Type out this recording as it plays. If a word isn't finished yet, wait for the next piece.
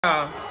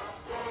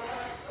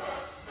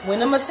When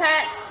them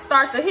attacks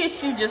start to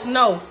hit you, just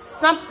know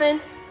something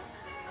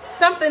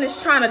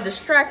is trying to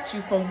distract you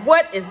from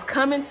what is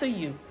coming to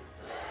you.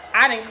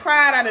 I done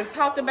cried, I done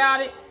talked about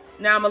it.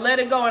 Now I'm gonna let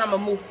it go and I'm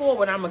gonna move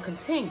forward. I'm gonna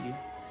continue.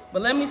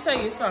 But let me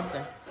tell you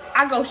something.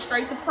 I go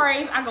straight to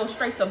praise, I go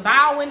straight to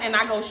bowing, and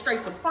I go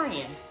straight to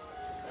praying.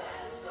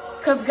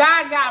 Because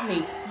God got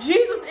me.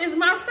 Jesus is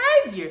my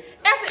Savior. At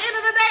the end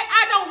of the day,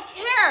 I don't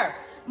care.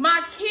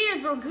 My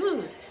kids are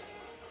good.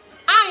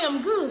 I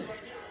am good.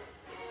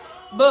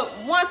 But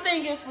one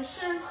thing is for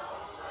sure.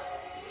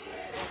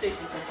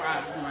 Fixing some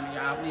fries this morning,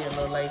 y'all. We a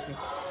little lazy.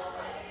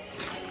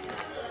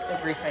 The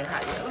grease ain't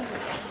hot yet.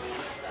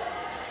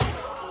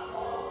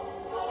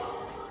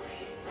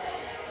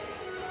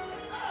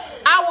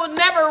 I will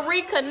never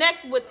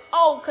reconnect with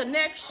old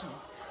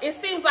connections. It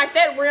seems like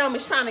that realm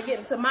is trying to get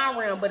into my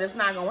realm, but it's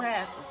not going to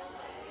happen.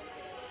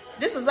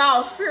 This is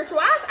all spiritual.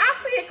 I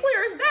see it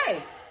clear as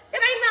day.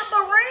 It ain't nothing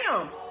but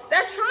realms.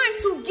 They're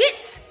trying to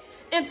get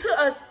into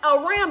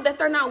a realm that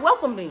they're not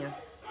welcomed in.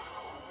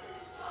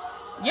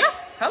 Yeah,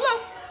 hello.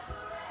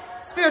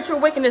 Spiritual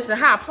wickedness in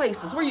high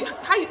places. How you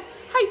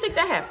think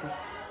that happened?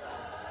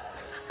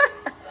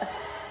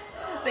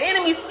 The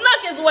enemy snuck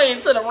his way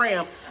into the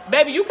realm.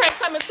 Baby, you can't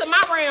come into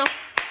my realm.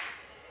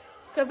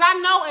 Because I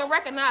know and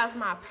recognize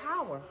my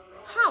power.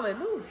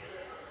 Hallelujah.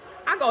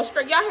 I go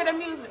straight. Y'all hear the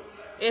music?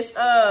 It's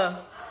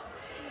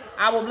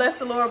I Will Bless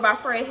the Lord by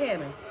Fred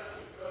Hammond.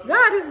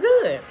 God is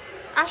good.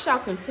 I shall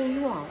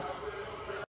continue on.